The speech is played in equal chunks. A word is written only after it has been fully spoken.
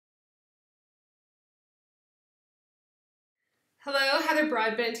Hello, Heather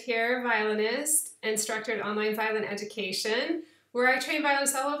Broadbent here, violinist, instructor at Online Violin Education, where I train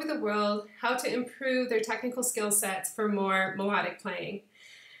violinists all over the world how to improve their technical skill sets for more melodic playing.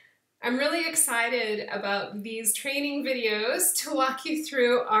 I'm really excited about these training videos to walk you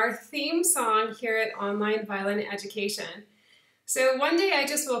through our theme song here at Online Violin Education. So one day I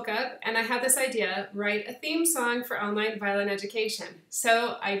just woke up and I had this idea, write a theme song for Online Violin Education.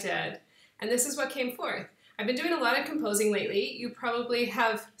 So I did, and this is what came forth. I've been doing a lot of composing lately. You probably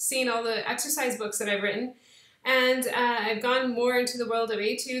have seen all the exercise books that I've written, and I've gone more into the world of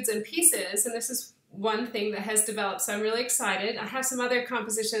etudes and pieces, and this is one thing that has developed, so I'm really excited. I have some other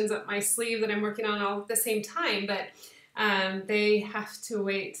compositions up my sleeve that I'm working on all at the same time, but they have to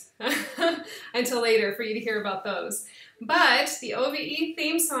wait until later for you to hear about those. But the OVE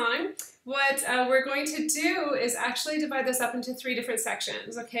theme song, what we're going to do is actually divide this up into 3 different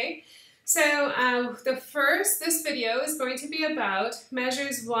sections, okay? So this video is going to be about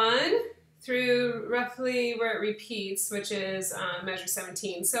measures 1 through roughly where it repeats, which is measure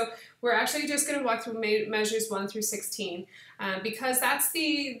 17. So we're actually just going to walk through measures 1 through 16 because that's the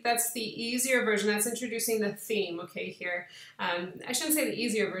easier version. That's introducing the theme, okay, here. I shouldn't say the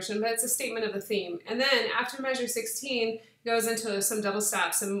easier version, but it's a statement of the theme. And then after measure 16, goes into some double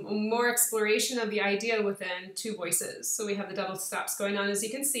stops and more exploration of the idea within 2 voices. So we have the double stops going on, as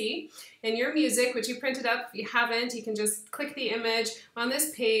you can see in your music, which you printed up. If you haven't, you can just click the image on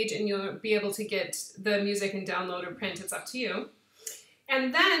this page and you'll be able to get the music and download or print. It's up to you.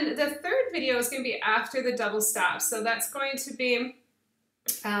 And then the 3rd video is going to be after the double stops. So that's going to be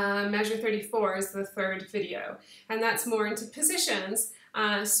measure 34 is the 3rd video. And that's more into positions,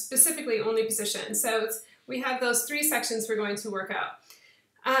 specifically only positions. So we have those 3 sections we're going to work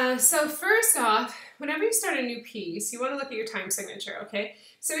out. So first off, whenever you start a new piece, you want to look at your time signature, okay?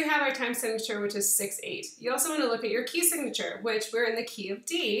 So we have our time signature, which is 6/8. You also want to look at your key signature, which we're in the key of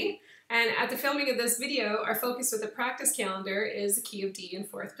D. And at the filming of this video, our focus with the practice calendar is the key of D in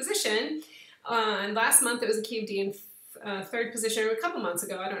 4th position. And last month it was a key of D in 3rd position, or a couple months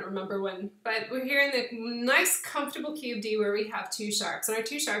ago, I don't remember when. But we're here in the nice, comfortable key of D where we have 2 sharps. And our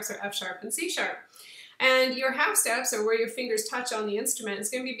 2 sharps are F sharp and C sharp. And your half steps, or where your fingers touch on the instrument, is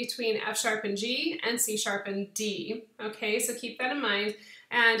going to be between F sharp and G and C sharp and D. Okay, so keep that in mind.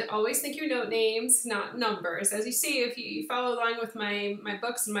 And always think your note names, not numbers. As you see, if you follow along with my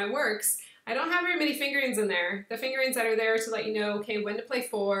books and my works, I don't have very many fingerings in there. The fingerings that are there to let you know, okay, when to play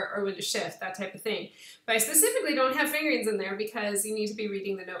 4 or when to shift, that type of thing. But I specifically don't have fingerings in there because you need to be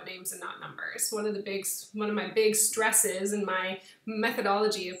reading the note names and not numbers. One of my big stresses in my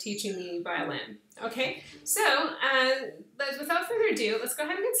methodology of teaching the violin. Okay, so without further ado, let's go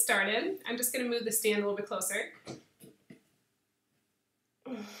ahead and get started. I'm just going to move the stand a little bit closer.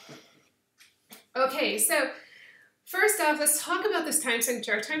 Okay, so first off, let's talk about this time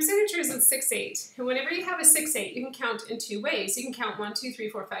signature. Our time signature is in 6/8. And whenever you have a 6/8, you can count in 2 ways. You can count 1, 2, 3,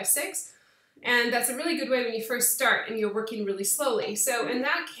 4, 5, 6. And that's a really good way when you first start and you're working really slowly. So in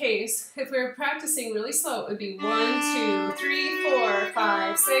that case, if we're practicing really slow, it would be 1, 2, 3, 4,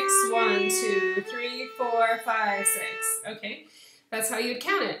 5, 6, 1, 2, 3, 4, 5, 6. Okay, that's how you'd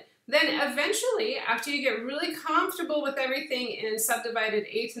count it. Then eventually, after you get really comfortable with everything in subdivided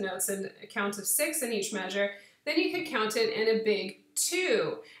 8th notes and a count of 6 in each measure, then you could count it in a big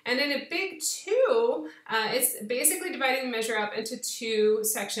 2. And in a big 2, it's basically dividing the measure up into 2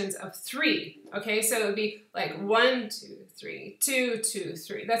 sections of 3. Okay, so it would be like 1, 2, 3, 2, 2,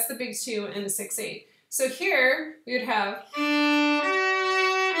 3. That's the big 2 in the 6/8. So here we would have,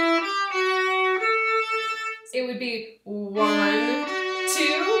 it would be 1,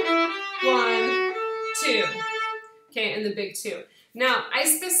 2, 1, 2. Okay, in the big 2. Now, I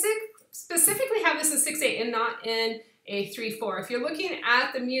specifically have this in 6/8 and not in a 3/4. If you're looking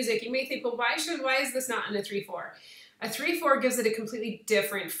at the music, you may think, well, why is this not in a 3/4? A 3/4 gives it a completely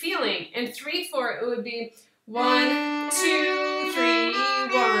different feeling. In 3/4, it would be 1, 2, 3,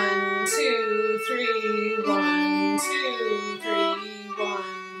 1, 2, 3, 1, 2, 3,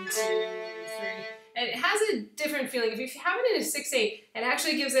 1, 2, 3. And it has a different feeling. If you have it in a 6/8, it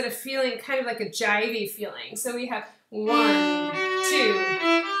actually gives it a feeling, kind of like a jivey feeling. So we have 1, 2,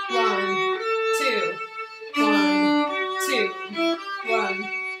 1, 2, 1, 2, 1,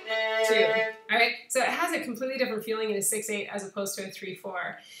 2. All right, so it has a completely different feeling in a 6/8 as opposed to a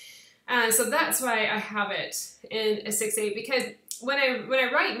 3/4. So that's why I have it in a 6/8, because when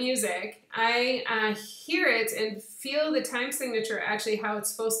I write music, I hear it and feel the time signature actually how it's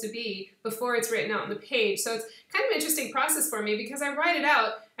supposed to be before it's written out on the page. So it's kind of an interesting process for me because I write it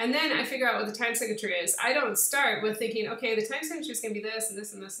out and then I figure out what the time signature is. I don't start with thinking, okay, the time signature is going to be this and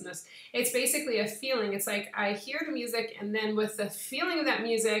this and this and this. It's basically a feeling. It's like I hear the music, and then with the feeling of that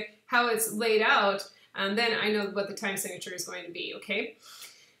music, how it's laid out, then I know what the time signature is going to be, okay?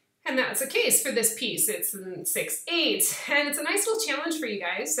 And that's the case for this piece. It's in 6/8, and it's a nice little challenge for you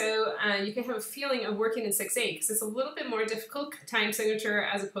guys. So you can have a feeling of working in 6/8 because it's a little bit more difficult time signature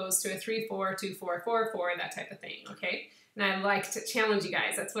as opposed to a 3/4, 2/4, 4/4, that type of thing. Okay, and I like to challenge you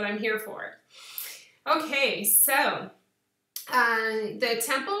guys. That's what I'm here for. Okay, so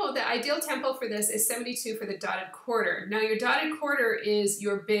the ideal tempo for this is 72 for the dotted quarter. Now your dotted quarter is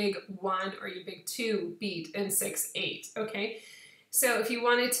your big 1 or your big 2 beat in 6/8. Okay. So if you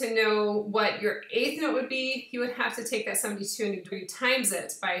wanted to know what your 8th note would be, you would have to take that 72 and you times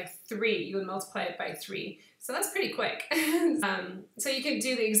it by 3. You would multiply it by 3. So that's pretty quick. So you can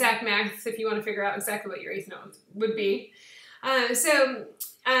do the exact math if you want to figure out exactly what your 8th note would be. I'll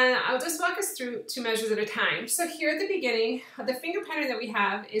just walk us through 2 measures at a time. So here at the beginning, the finger pattern that we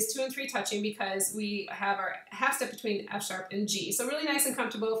have is 2 and 3 touching because we have our half step between F sharp and G. So really nice and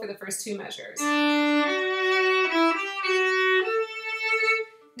comfortable for the first 2 measures.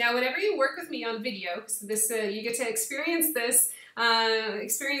 Now, whenever you work with me on video, so this you get to experience this,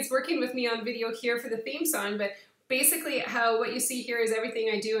 experience working with me on video here for the theme song, but basically what you see here is everything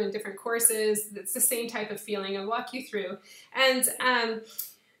I do in different courses. It's the same type of feeling. I'll walk you through. And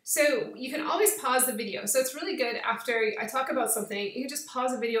so you can always pause the video. So it's really good after I talk about something, you can just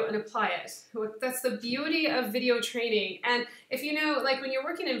pause the video and apply it. That's the beauty of video training. And if you know, like when you're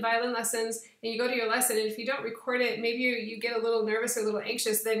working in violin lessons and you go to your lesson, and if you don't record it, maybe you get a little nervous or a little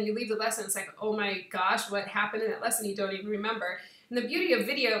anxious, then you leave the lesson. It's like, oh my gosh, what happened in that lesson? You don't even remember. And the beauty of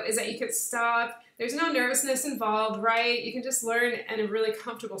video is that you can stop. There's no nervousness involved, right? You can just learn in a really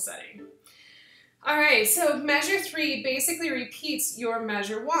comfortable setting. All right, so measure 3 basically repeats your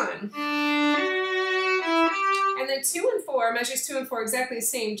measure 1. And then 2 and 4, measures 2 and 4 exactly the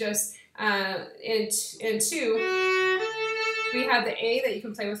same, just in 2, we have the A that you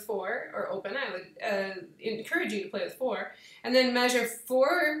can play with 4 or open. I would encourage you to play with 4. And then measure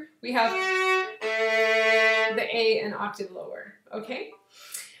 4, we have the A an octave lower, okay?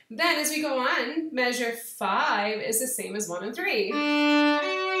 Then as we go on, measure 5 is the same as 1 and 3.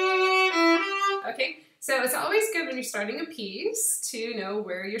 Okay, so it's always good when you're starting a piece to know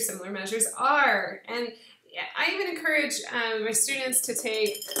where your similar measures are. And I even encourage my students to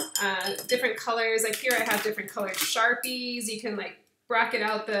take different colors. Like here I have different colored Sharpies. You can like bracket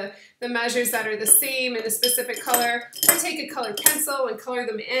out the measures that are the same in a specific color, or take a colored pencil and color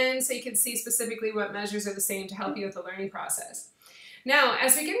them in so you can see specifically what measures are the same to help you with the learning process. Now,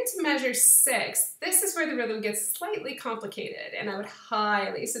 as we get into measure 6, this is where the rhythm gets slightly complicated, and I would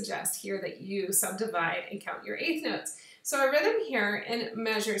highly suggest here that you subdivide and count your 8th notes. So our rhythm here in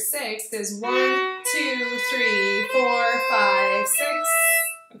measure 6 is 1, 2, 3, 4, 5, 6.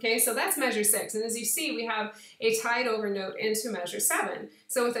 Okay, so that's measure 6, and as you see, we have a tied over note into measure 7.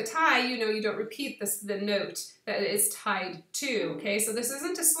 So with a tie, you know you don't repeat the note that it's tied to. Okay, so this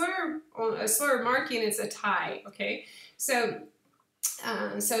isn't a slur marking; it's a tie. Okay, so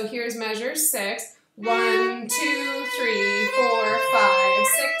here's measure 6. 1, 2, 3, 4, 5,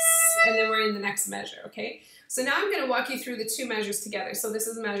 6, and then we're in the next measure. Okay, so now I'm going to walk you through the 2 measures together. So this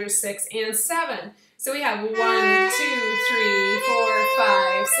is measure 6 and 7. So we have 1, 2, 3, 4,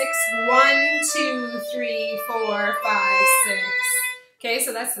 5, 6. 1, 2, 3, 4, 5, 6. Okay,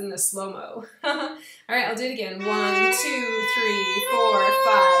 so that's in the slow-mo. All right, I'll do it again. 1, 2, 3, 4,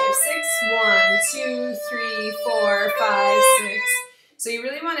 5, 6. 1, 2, 3, 4, 5, 6. So you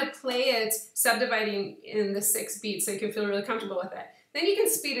really want to play it subdividing in the 6 beats so you can feel really comfortable with it. Then you can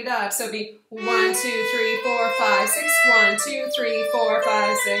speed it up, so it'd be 1, 2, 3, 4, 5, 6, 1, 2, 3, 4,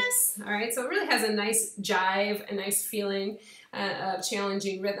 5, 6. All right, so it really has a nice jive, a nice feeling of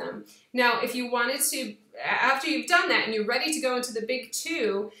challenging rhythm. Now, if you wanted to, after you've done that and you're ready to go into the big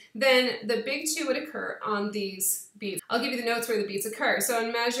 2, then the big 2 would occur on these beats. I'll give you the notes where the beats occur. So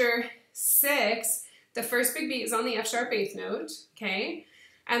in measure 6, the first big beat is on the F sharp 8th note, okay?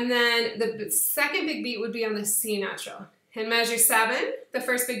 And then the second big beat would be on the C natural. In measure 7, the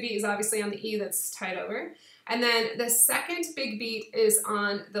first big beat is obviously on the E that's tied over. And then the second big beat is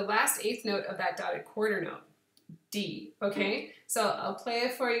on the last 8th note of that dotted quarter note, D, okay? So I'll play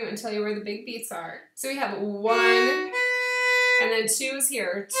it for you and tell you where the big beats are. So we have 1, and then 2 is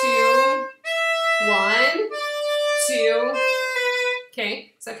here. 2, 1, 2,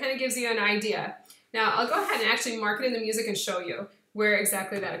 okay? So it kind of gives you an idea. Now I'll go ahead and actually mark it in the music and show you where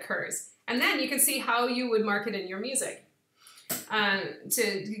exactly that occurs. And then you can see how you would mark it in your music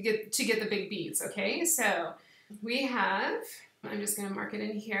to get the big beats, okay? So we have I'm just going to mark it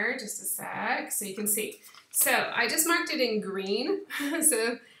in here just a sec so you can see. So I just marked it in green.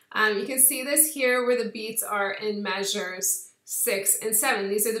 So you can see this here where the beats are in measures 6 and 7.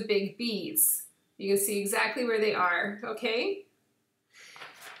 These are the big beats. You can see exactly where they are, okay?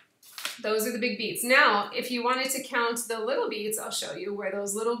 Those are the big beats. Now, if you wanted to count the little beats, I'll show you where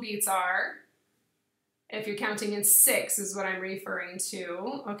those little beats are. If you're counting in 6 is what I'm referring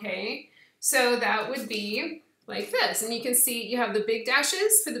to, okay? So that would be like this. And you can see you have the big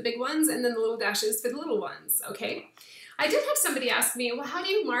dashes for the big ones and then the little dashes for the little ones, okay? I did have somebody ask me, well, how do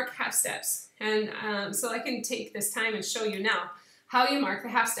you mark half steps? And so I can take this time and show you now how you mark the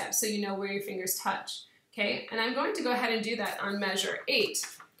half steps so you know where your fingers touch, okay? And I'm going to go ahead and do that on measure 8.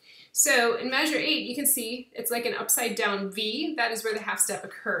 So in measure 8, you can see it's like an upside down V. That is where the half step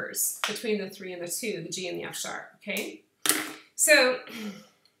occurs between the 3 and the 2, the G and the F sharp, okay? So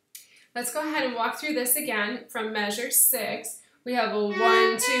let's go ahead and walk through this again from measure 6. We have a 1, 2,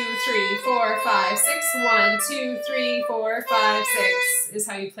 3, 4, 5, 6. 1, 2, 3, 4, 5, 6 is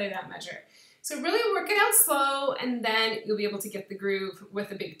how you play that measure. So really work it out slow and then you'll be able to get the groove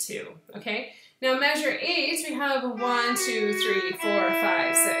with a big 2, okay? Now measure 8, we have a 1, 2, 3, 4,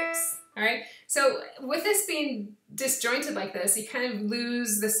 5, 6. All right, so with this being disjointed like this, you kind of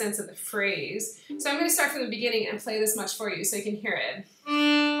lose the sense of the phrase. So I'm going to start from the beginning and play this much for you so you can hear it.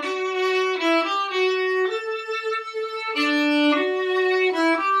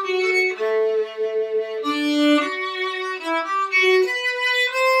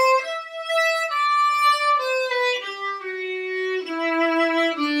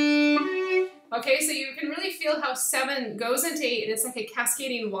 Okay, so you can really feel how 7 goes into 8 and it's like a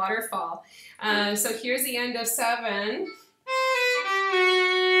cascading waterfall. So here's the end of 7.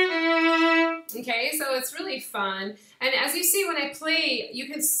 Okay, so it's really fun. And as you see when I play, you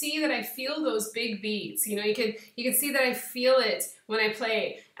can see that I feel those big beats. You know, you can see that I feel it when I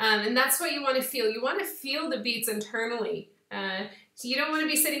play. And that's what you want to feel. You want to feel the beats internally. So you don't want to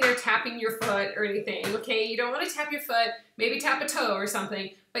be sitting there tapping your foot or anything, okay? You don't want to tap your foot, maybe tap a toe or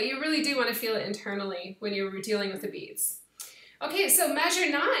something, but you really do want to feel it internally when you're dealing with the beats. Okay, so measure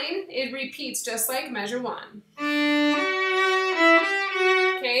 9, it repeats just like measure 1.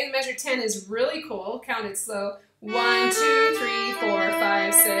 Okay, measure 10 is really cool. Count it slow. 1, 2, 3, 4,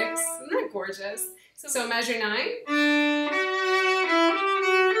 5, 6. Isn't that gorgeous? So measure 9.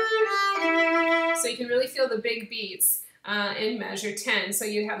 So you can really feel the big beats in measure 10. So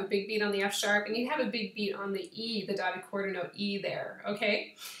you'd have a big beat on the F sharp and you'd have a big beat on the E, the dotted quarter note E there,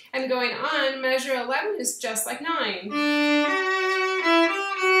 okay? And going on, measure 11 is just like 9.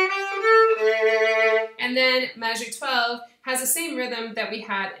 And then measure 12 has the same rhythm that we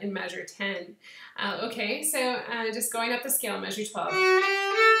had in measure 10. Okay, so just going up the scale, measure 12.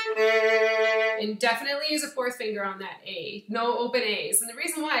 And definitely use a 4th finger on that A. No open A's. And the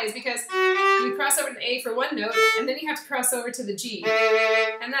reason why is because you cross over to the A for one note, and then you have to cross over to the G.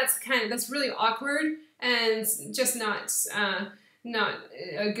 And that's really awkward and just not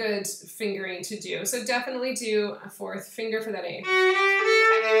a good fingering to do. So definitely do a 4th finger for that A.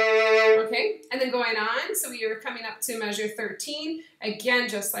 Okay, and then going on, so we are coming up to measure 13, again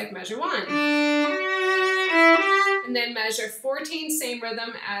just like measure 1. And then measure 14, same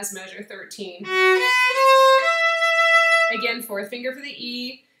rhythm as measure 13. Again, 4th finger for the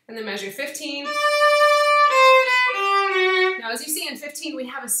E, and then measure 15. Now as you see in 15, we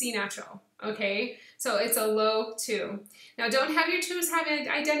have a C natural, okay? So it's a low 2. Now don't have your 2s have an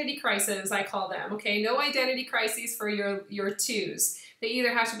identity crisis, I call them, okay? No identity crises for your 2s. They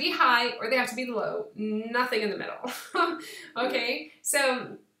either have to be high or they have to be low, nothing in the middle, okay?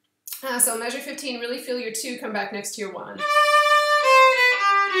 So measure 15, really feel your 2 come back next to your 1.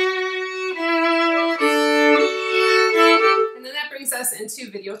 And then that brings us into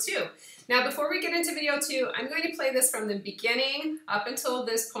video 2. Now before we get into video 2, I'm going to play this from the beginning up until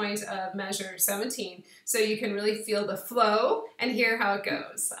this point of measure 17 so you can really feel the flow and hear how it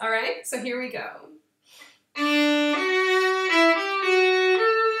goes. All right, so here we go.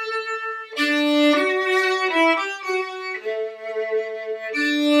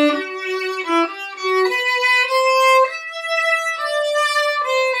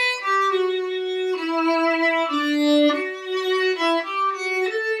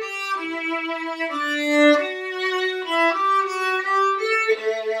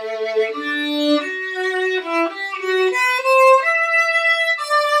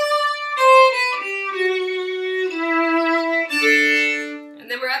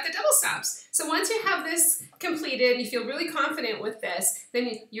 So once you have this completed and you feel really confident with this,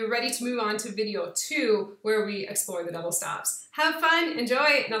 then you're ready to move on to video 2 where we explore the double stops. Have fun,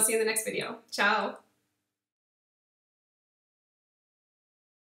 enjoy, and I'll see you in the next video. Ciao!